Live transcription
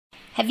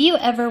Have you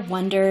ever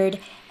wondered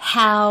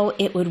how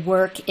it would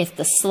work if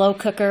the slow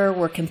cooker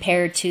were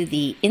compared to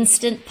the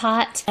Instant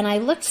Pot? And I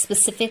looked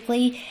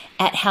specifically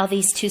at how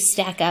these two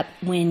stack up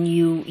when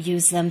you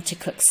use them to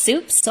cook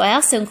soups. So I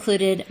also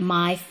included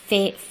my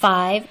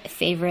 5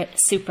 favorite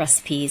soup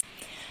recipes.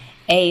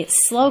 A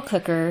slow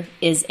cooker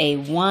is a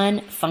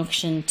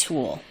one-function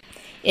tool.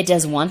 It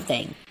does one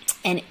thing.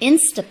 An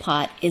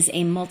Instapot is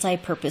a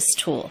multi-purpose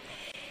tool.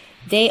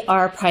 They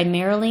are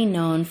primarily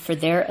known for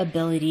their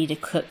ability to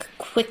cook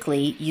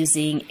quickly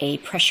using a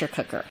pressure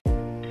cooker.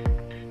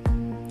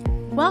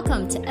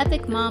 Welcome to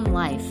Epic Mom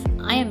Life.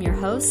 I am your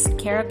host,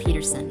 Kara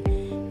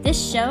Peterson.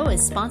 This show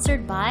is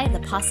sponsored by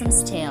The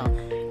Possum's Tale,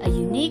 a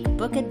unique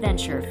book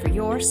adventure for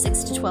your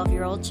 6 to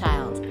 12-year-old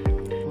child.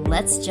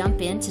 Let's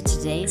jump into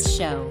today's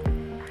show.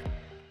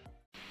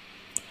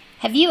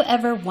 Have you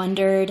ever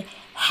wondered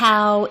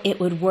how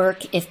it would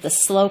work if the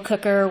slow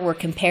cooker were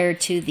compared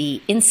to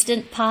the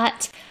Instant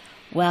Pot?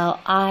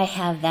 Well, I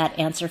have that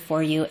answer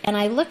for you, and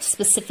I looked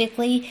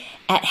specifically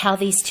at how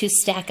these two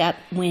stack up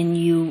when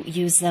you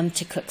use them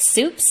to cook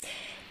soups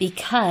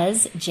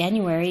because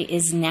January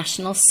is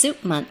National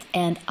Soup Month,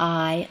 and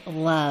I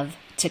love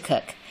to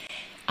cook.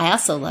 I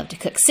also love to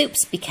cook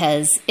soups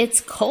because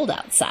it's cold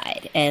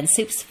outside and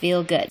soups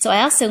feel good. So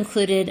I also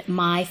included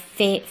my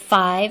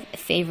 5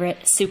 favorite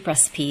soup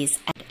recipes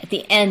at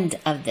the end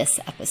of this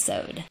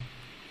episode.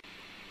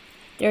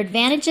 There are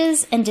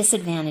advantages and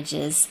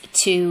disadvantages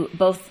to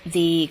both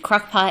the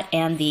Crockpot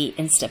and the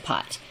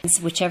Instapot.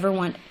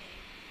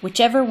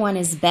 Whichever one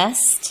is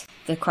best,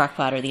 the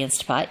Crockpot or the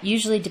Instapot,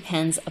 usually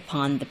depends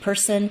upon the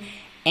person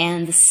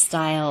and the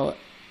style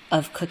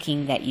of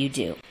cooking that you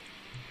do.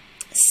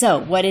 So,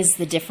 what is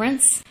the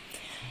difference?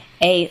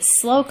 A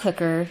slow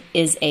cooker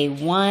is a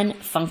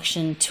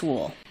one-function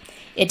tool.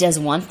 It does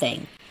one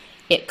thing.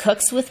 It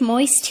cooks with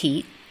moist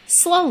heat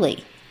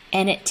slowly,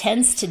 and it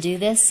tends to do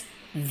this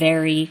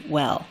very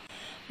well.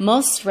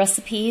 Most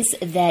recipes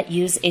that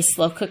use a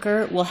slow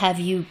cooker will have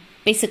you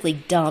basically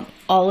dump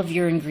all of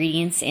your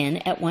ingredients in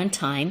at one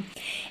time,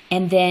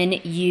 and then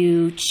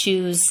you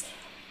choose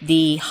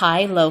the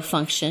high-low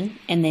function,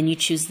 and then you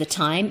choose the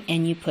time,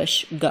 and you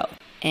push go.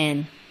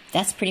 And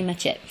that's pretty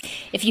much it.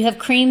 If you have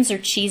creams or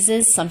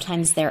cheeses,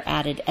 sometimes they're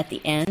added at the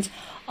end.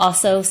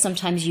 Also,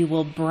 sometimes you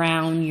will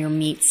brown your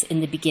meats in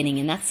the beginning,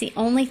 and that's the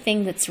only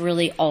thing that's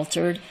really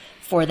altered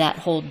for that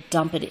whole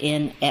dump it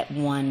in at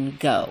one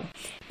go.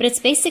 But it's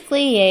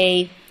basically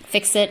a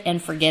fix it and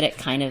forget it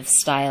kind of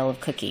style of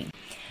cooking.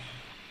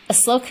 A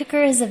slow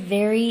cooker is a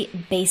very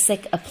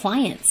basic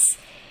appliance.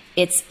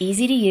 It's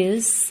easy to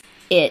use.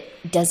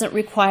 It doesn't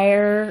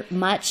require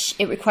much.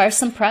 It requires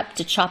some prep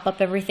to chop up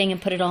everything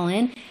and put it all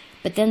in,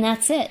 but then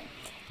that's it.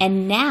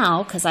 And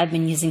now, because I've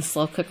been using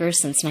slow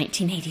cookers since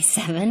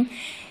 1987,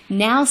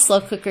 now slow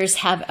cookers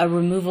have a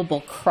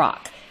removable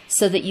crock,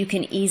 so that you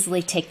can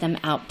easily take them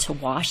out to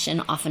wash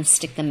and often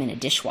stick them in a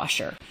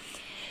dishwasher.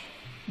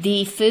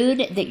 The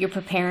food that you're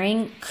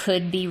preparing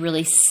could be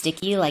really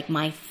sticky, like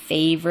my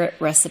favorite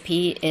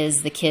recipe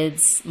is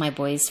my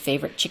boy's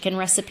favorite chicken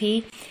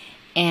recipe,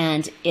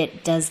 and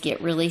it does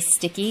get really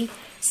sticky,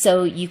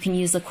 so you can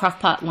use a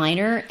Crockpot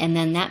liner, and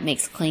then that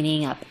makes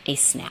cleaning up a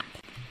snap.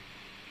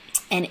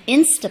 An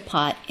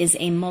Instapot is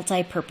a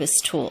multi-purpose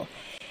tool.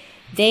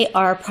 They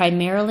are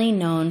primarily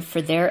known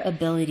for their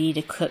ability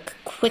to cook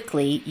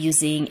quickly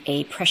using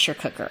a pressure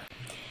cooker.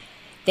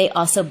 They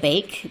also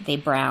bake, they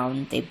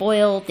brown, they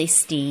boil, they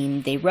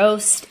steam, they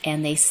roast,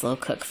 and they slow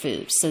cook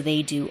food. So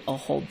they do a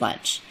whole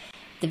bunch.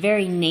 The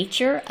very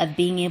nature of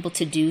being able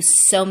to do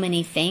so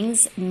many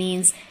things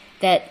means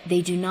that they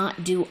do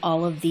not do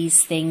all of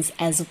these things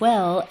as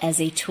well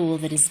as a tool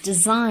that is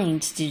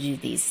designed to do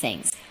these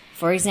things.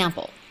 For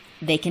example,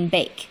 they can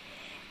bake.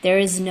 There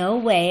is no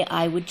way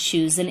I would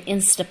choose an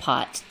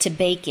Instapot to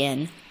bake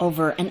in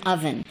over an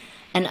oven.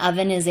 An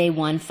oven is a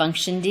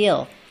one-function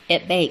deal.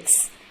 It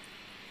bakes,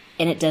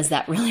 and it does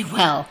that really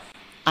well.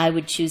 I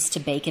would choose to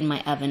bake in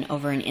my oven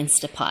over an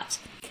Instapot.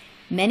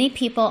 Many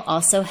people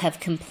also have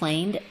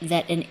complained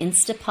that an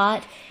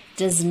Instapot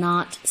does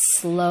not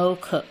slow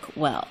cook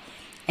well,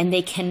 and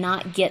they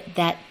cannot get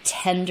that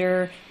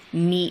tender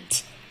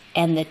meat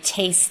and the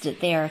taste that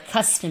they are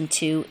accustomed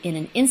to in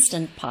an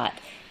Instant Pot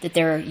that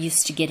they're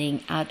used to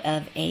getting out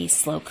of a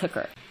slow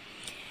cooker.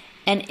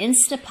 An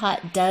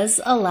Instapot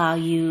does allow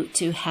you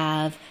to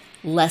have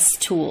less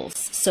tools.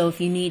 So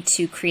if you need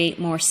to create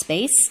more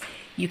space,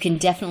 you can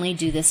definitely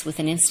do this with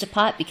an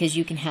Instapot because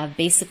you can have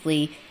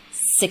basically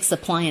 6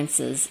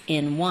 appliances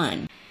in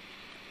one.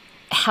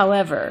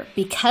 However,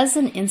 because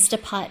an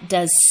Instapot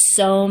does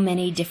so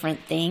many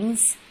different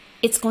things,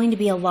 it's going to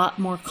be a lot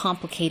more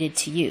complicated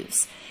to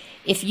use.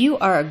 If you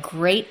are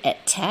great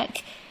at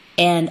tech,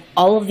 and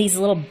all of these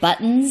little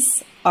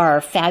buttons are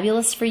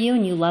fabulous for you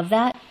and you love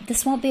that,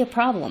 this won't be a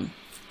problem.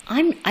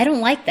 I don't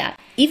like that.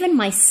 Even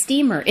my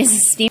steamer is a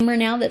steamer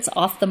now that's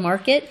off the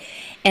market,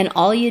 And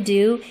all you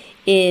do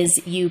is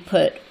you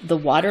put the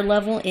water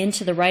level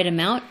into the right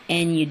amount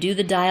and you do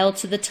the dial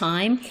to the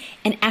time.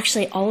 And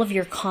actually all of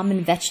your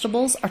common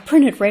vegetables are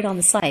printed right on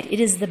the side. It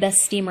is the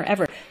best steamer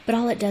ever, but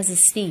all it does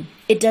is steam.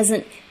 It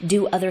doesn't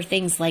do other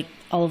things like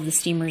all of the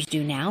steamers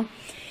do now.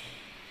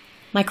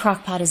 My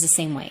crock pot is the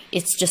same way.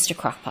 It's just a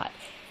crock pot.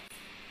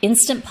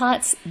 Instant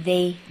pots,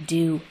 they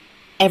do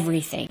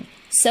everything.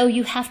 So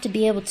you have to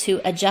be able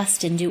to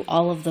adjust and do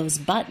all of those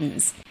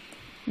buttons.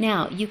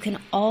 Now, you can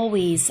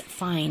always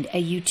find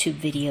a YouTube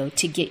video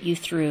to get you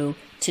through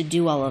to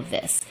do all of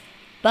this.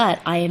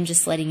 But I am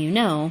just letting you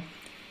know,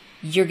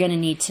 you're going to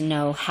need to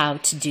know how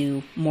to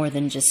do more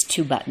than just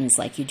 2 buttons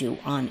like you do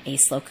on a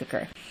slow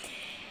cooker.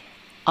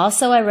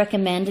 Also, I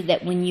recommend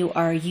that when you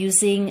are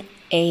using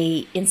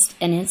an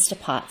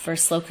Instapot for a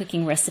slow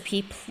cooking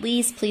recipe,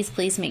 please, please,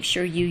 please make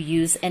sure you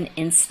use an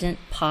Instant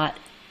Pot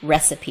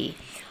recipe.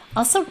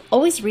 Also,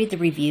 always read the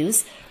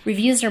reviews.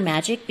 Reviews are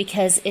magic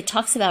because it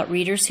talks about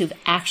readers who've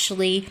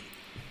actually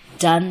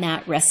done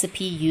that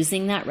recipe,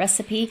 using that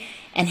recipe,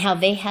 and how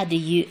they had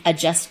to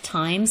adjust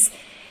times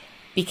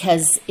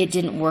because it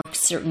didn't work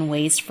certain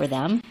ways for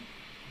them.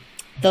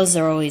 Those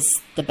are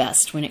always the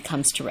best when it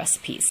comes to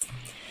recipes.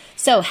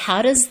 So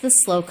how does the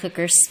slow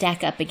cooker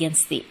stack up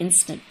against the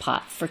Instant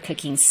Pot for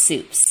cooking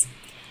soups?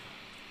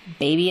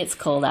 Baby, it's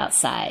cold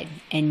outside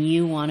and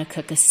you want to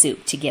cook a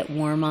soup to get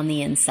warm on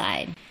the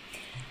inside.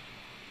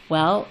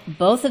 Well,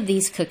 both of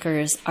these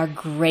cookers are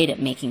great at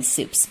making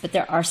soups, but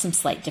there are some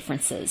slight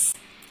differences.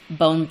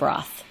 Bone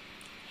broth.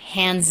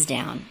 Hands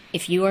down,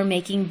 if you are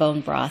making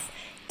bone broth,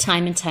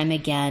 time and time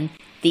again,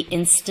 the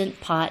Instant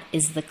Pot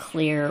is the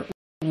clear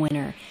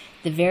winner.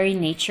 The very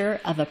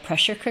nature of a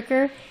pressure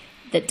cooker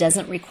that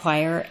doesn't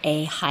require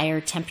a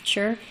higher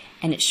temperature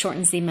and it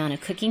shortens the amount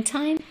of cooking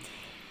time,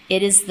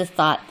 it is the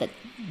thought that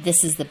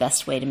this is the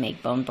best way to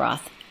make bone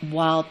broth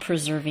while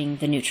preserving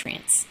the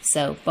nutrients.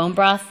 So bone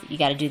broth, you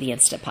got to do the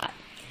Instant Pot.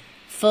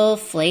 Full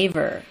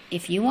flavor.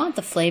 If you want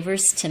the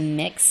flavors to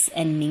mix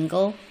and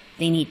mingle,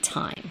 they need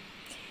time.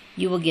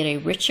 You will get a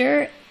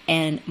richer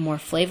and more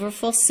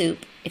flavorful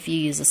soup if you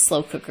use a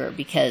slow cooker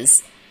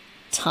because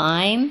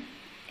time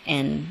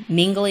and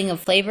mingling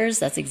of flavors,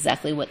 that's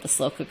exactly what the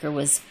slow cooker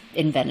was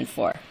invented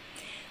for.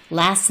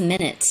 Last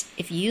minute.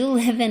 If you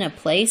live in a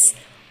place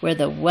where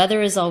the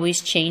weather is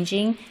always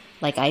changing,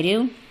 like I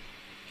do,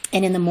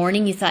 and in the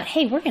morning you thought,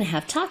 hey, we're going to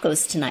have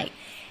tacos tonight.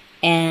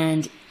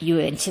 And you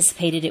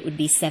anticipated it would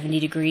be 70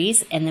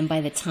 degrees. And then by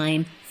the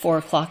time 4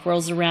 o'clock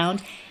rolls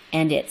around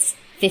and it's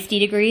 50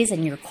 degrees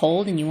and you're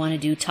cold and you want to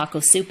do taco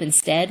soup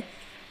instead,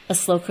 a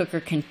slow cooker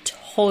can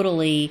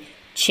totally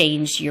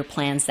change your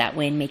plans that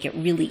way and make it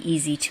really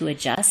easy to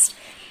adjust.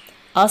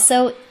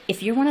 Also,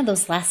 if you're one of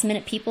those last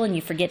minute people and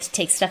you forget to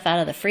take stuff out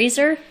of the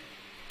freezer,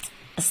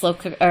 a slow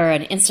cooker or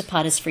an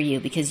Instapot is for you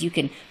because you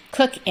can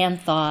cook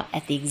and thaw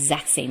at the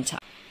exact same time.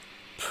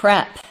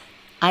 Prep.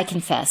 I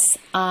confess,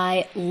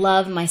 I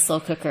love my slow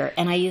cooker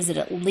and I use it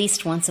at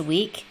least once a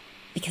week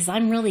because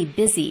I'm really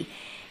busy.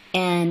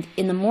 And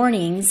in the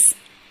mornings,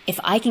 if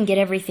I can get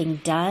everything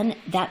done,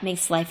 that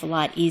makes life a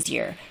lot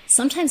easier.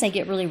 Sometimes I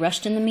get really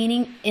rushed in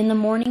the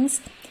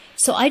mornings.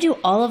 So I do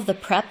all of the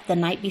prep the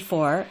night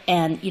before,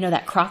 and you know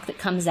that crock that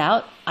comes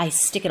out, I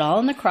stick it all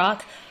in the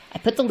crock, I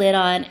put the lid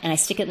on, and I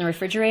stick it in the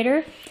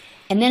refrigerator.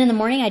 And then in the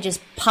morning, I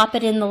just pop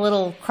it in the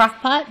little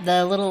crock pot,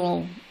 the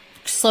little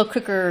slow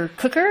cooker,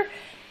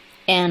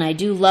 and I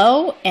do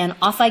low, and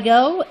off I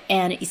go,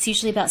 and it's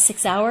usually about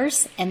 6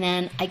 hours, and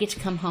then I get to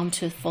come home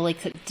to a fully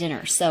cooked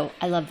dinner. So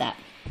I love that.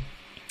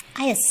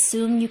 I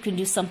assume you can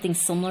do something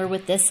similar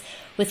with this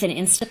with an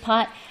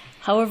Instapot.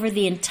 However,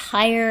 the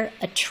entire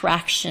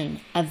attraction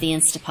of the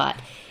Instapot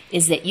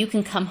is that you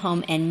can come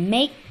home and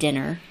make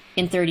dinner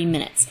in 30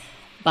 minutes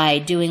by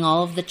doing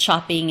all of the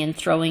chopping and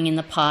throwing in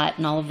the pot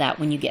and all of that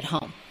when you get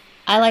home.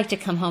 I like to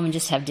come home and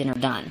just have dinner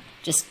done.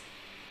 Just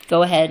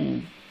go ahead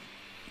and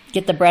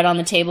get the bread on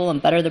the table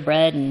and butter the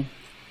bread and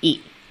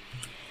eat.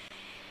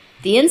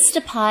 The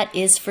Instapot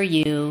is for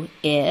you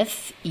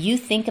if you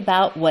think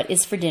about what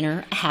is for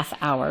dinner a half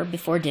hour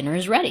before dinner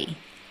is ready.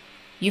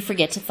 You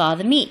forget to thaw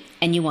the meat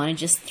and you want to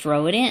just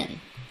throw it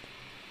in.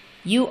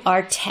 You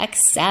are tech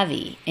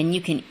savvy and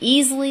you can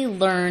easily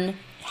learn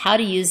how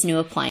to use new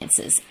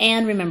appliances.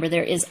 And remember,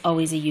 there is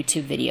always a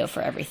YouTube video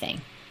for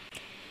everything.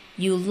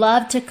 You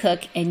love to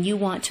cook and you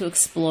want to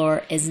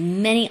explore as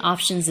many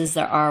options as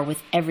there are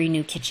with every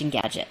new kitchen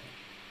gadget.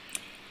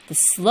 The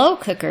slow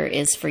cooker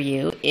is for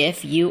you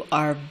if you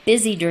are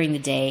busy during the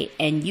day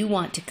and you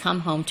want to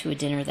come home to a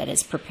dinner that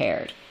is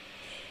prepared.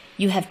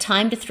 You have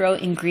time to throw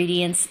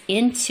ingredients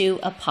into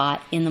a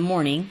pot in the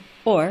morning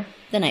or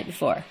the night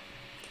before.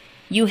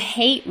 You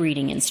hate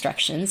reading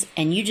instructions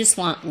and you just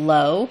want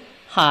low,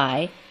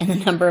 high, and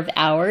the number of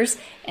hours,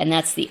 and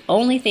that's the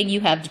only thing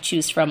you have to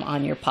choose from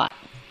on your pot.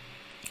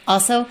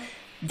 Also,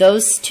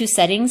 those two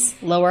settings,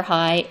 low or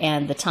high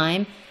and the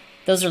time,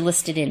 those are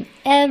listed in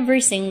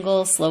every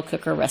single slow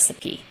cooker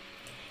recipe.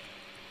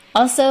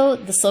 Also,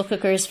 the slow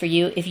cooker is for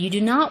you if you do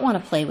not want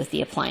to play with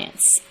the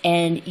appliance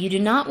and you do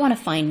not want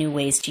to find new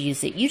ways to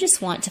use it. You just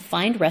want to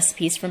find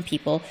recipes from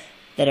people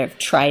that have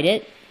tried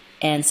it,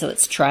 and so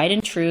it's tried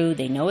and true.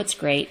 They know it's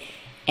great,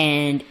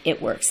 and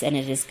it works, and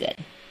it is good.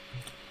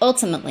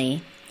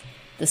 Ultimately,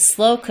 the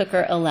slow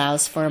cooker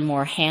allows for a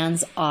more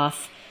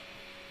hands-off,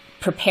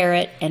 prepare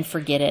it and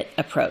forget it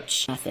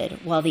approach method,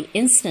 while the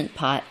Instant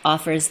Pot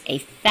offers a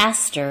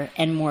faster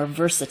and more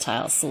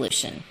versatile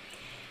solution.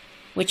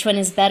 Which one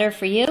is better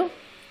for you?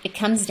 It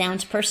comes down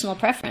to personal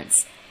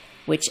preference.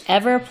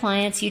 Whichever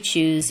appliance you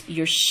choose,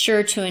 you're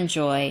sure to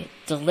enjoy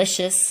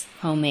delicious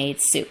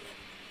homemade soup.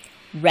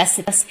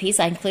 Recipes,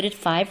 I included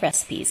 5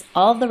 recipes.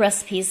 All the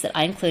recipes that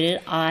I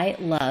included, I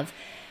love.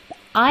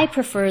 I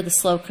prefer the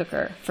slow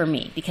cooker for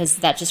me because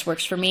that just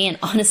works for me, and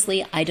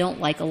honestly, I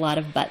don't like a lot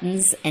of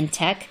buttons and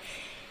tech,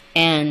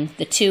 and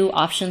the 2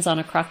 options on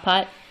a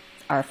Crockpot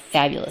are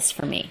fabulous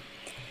for me.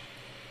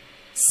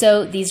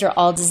 So these are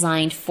all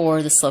designed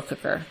for the slow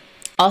cooker.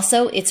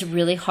 Also, it's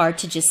really hard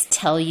to just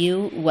tell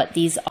you what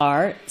these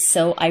are,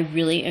 so I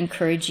really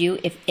encourage you,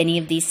 if any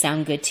of these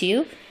sound good to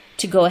you,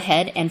 to go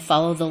ahead and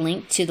follow the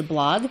link to the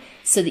blog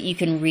so that you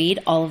can read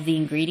all of the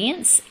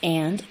ingredients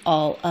and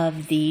all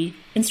of the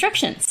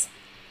instructions.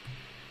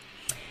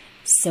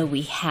 So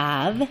we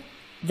have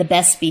the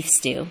best beef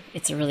stew.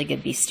 It's a really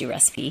good beef stew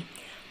recipe.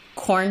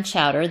 Corn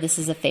chowder. This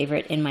is a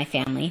favorite in my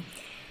family.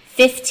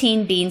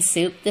 15 bean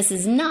soup. This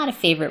is not a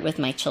favorite with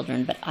my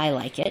children, but I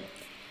like it.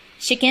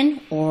 Chicken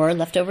or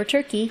leftover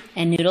turkey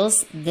and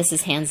noodles. This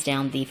is hands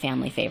down the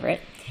family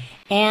favorite.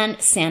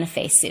 And Santa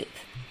Fe soup.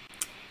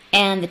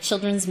 And the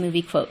children's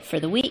movie quote for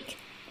the week: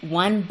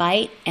 one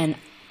bite and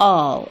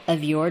all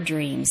of your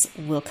dreams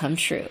will come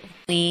true.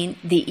 The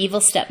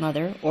evil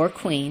stepmother or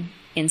queen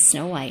in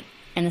Snow White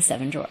and the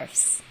Seven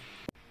Dwarfs.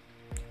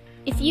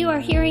 If you are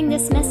hearing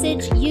this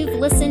message, you've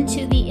listened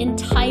to the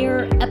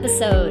entire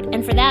episode,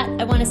 and for that,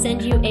 I want to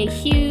send you a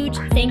huge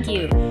thank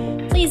you.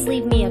 Please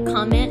leave me a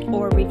comment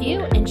or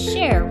review and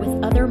share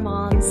with other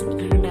moms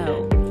you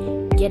know.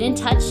 Get in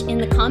touch in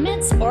the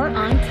comments or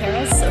on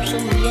Kara's social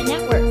media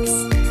networks.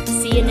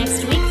 See you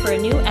next week for a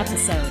new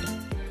episode.